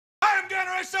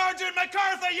Sergeant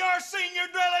McCarthy, your senior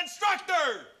drill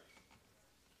instructor.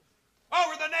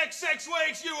 Over the next 6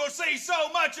 weeks, you will see so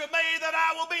much of me that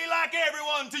I will be like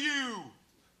everyone to you.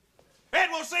 It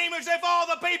will seem as if all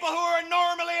the people who are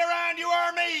normally around you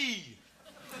are me.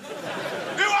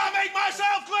 Do I make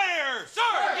myself clear?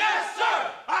 Sir, yes,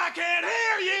 sir. I can't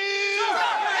hear you. Sir,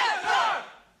 yes, sir.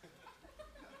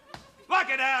 Look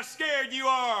at how scared you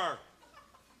are.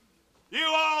 You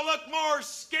all look more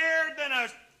scared than a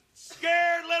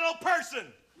scared little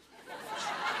person.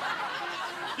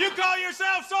 You call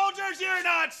yourself soldiers? You're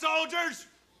not soldiers.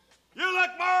 You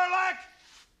look more like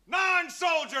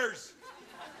non-soldiers.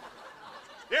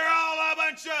 You're all a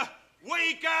bunch of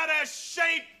weak,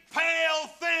 out-of-shape, pale,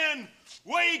 thin,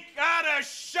 weak,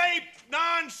 out-of-shape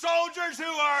non-soldiers who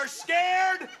are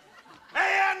scared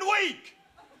and weak.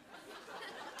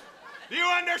 Do you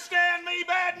understand me,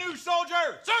 bad news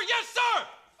soldier? Sir, yes, sir.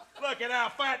 Look at how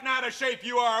fat and out of shape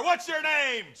you are. What's your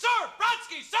name? Sir,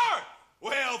 Brodsky, sir.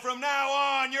 Well, from now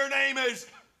on, your name is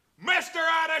Mr.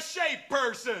 Out of Shape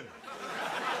Person.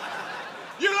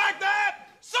 You like that?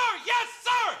 Sir, yes,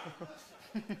 sir.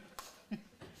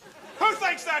 Who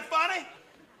thinks that funny?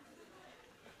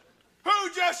 Who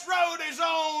just wrote his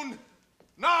own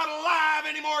not alive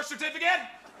anymore certificate?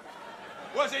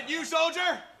 Was it you,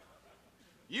 soldier?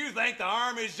 You think the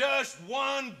Army's just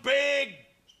one big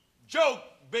joke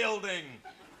building.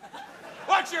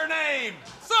 What's your name?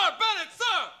 Sir, Bennett,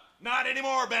 sir. Not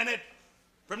anymore, Bennett.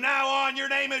 From now on, your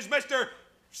name is Mr.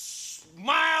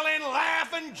 Smiling,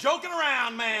 Laughing, Joking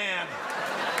Around Man.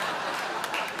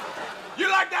 You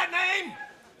like that name?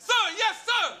 Sir, yes,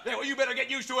 sir. Yeah, well, you better get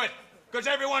used to it, because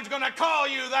everyone's gonna call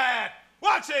you that.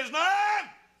 What's his name?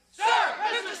 Sir,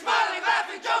 Mr. Smiling,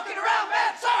 Laughing, Joking Around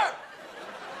Man, sir.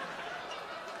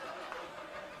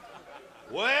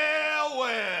 Well,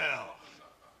 well.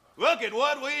 Look at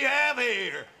what we have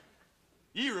here.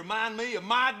 You remind me of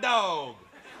my dog.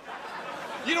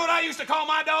 You know what I used to call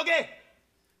my doggy?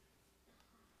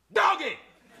 Doggy!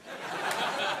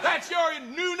 That's your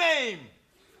new name.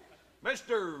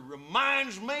 Mr.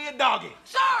 Reminds Me of Doggy.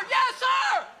 Sir, yes,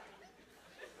 sir.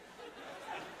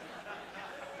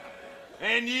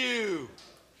 And you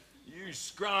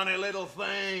scrawny little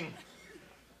thing.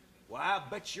 Well, I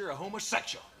bet you're a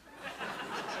homosexual.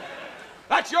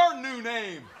 That's your new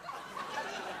name.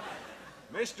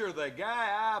 Mr. The Guy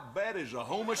I Bet is a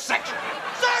homosexual.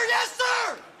 Sir, yes,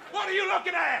 sir. What are you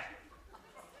looking at?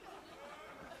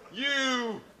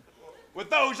 You, with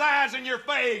those eyes in your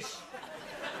face.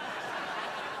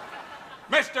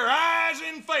 Mr. Eyes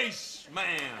in Face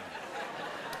Man.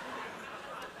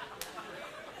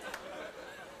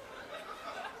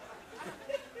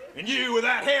 And you with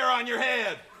that hair on your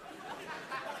head.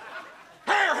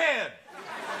 Hairhead.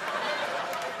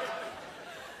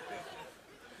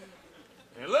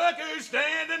 And look who's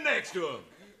standing next to him.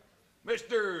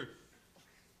 Mr.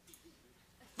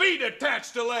 Feet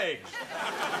attached to legs.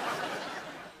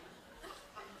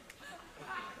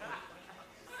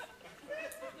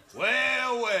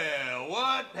 Well, well,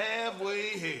 what have we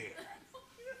here?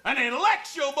 An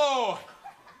intellectual boy.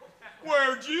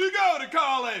 Where'd you go to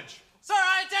college? Sir,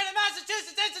 I attended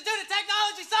Massachusetts Institute of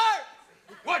Technology, sir.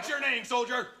 What's your name,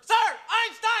 soldier? Sir,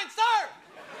 Einstein, sir.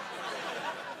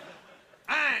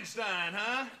 Einstein,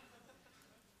 huh?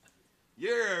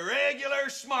 You're a regular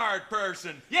smart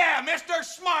person. Yeah, Mr.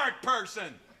 Smart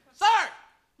Person. Sir,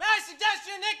 may I suggest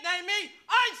you nickname me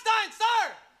Einstein,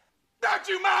 sir? Don't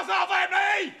you mouth off at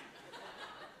me!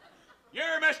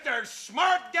 You're Mr.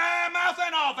 Smart Guy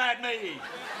mouthing off at me.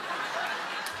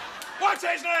 What's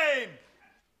his name?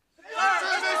 Sir,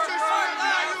 Mr. Smart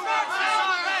Guy mouthing off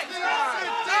at me.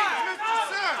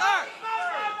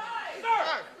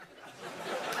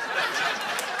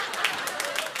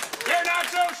 You're not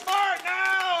so smart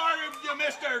now, are you,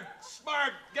 Mr.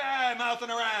 Smart Guy mouthing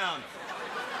around?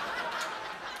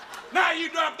 Now you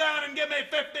drop down and give me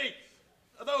 50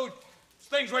 of those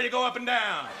things where you go up and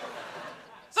down.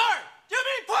 Sir, do you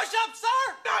mean push-ups,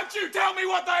 sir? Don't you tell me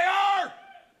what they are!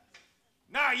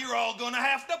 Now you're all gonna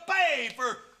have to pay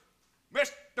for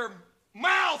Mr.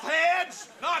 Mouthheads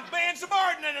not being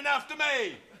subordinate enough to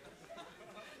me.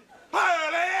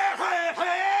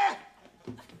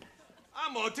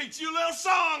 I'm gonna teach you a little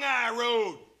song I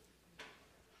wrote.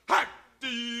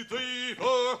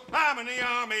 I'm in the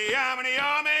army, I'm in the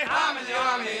army. I'm in the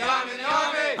army, I'm in the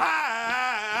army.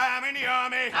 I'm in the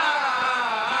army.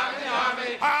 I'm in the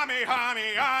army. Army,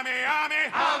 army, army,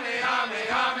 army. Army, army,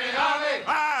 army, army.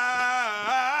 Army.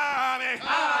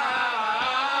 Army.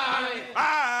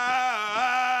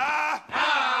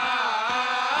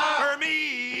 For me.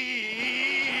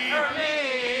 For me.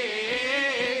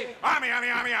 Army, army,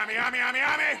 army, army, army, army,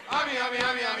 army.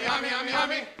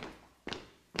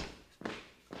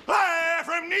 Live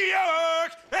from New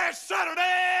York, it's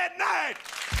Saturday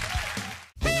night.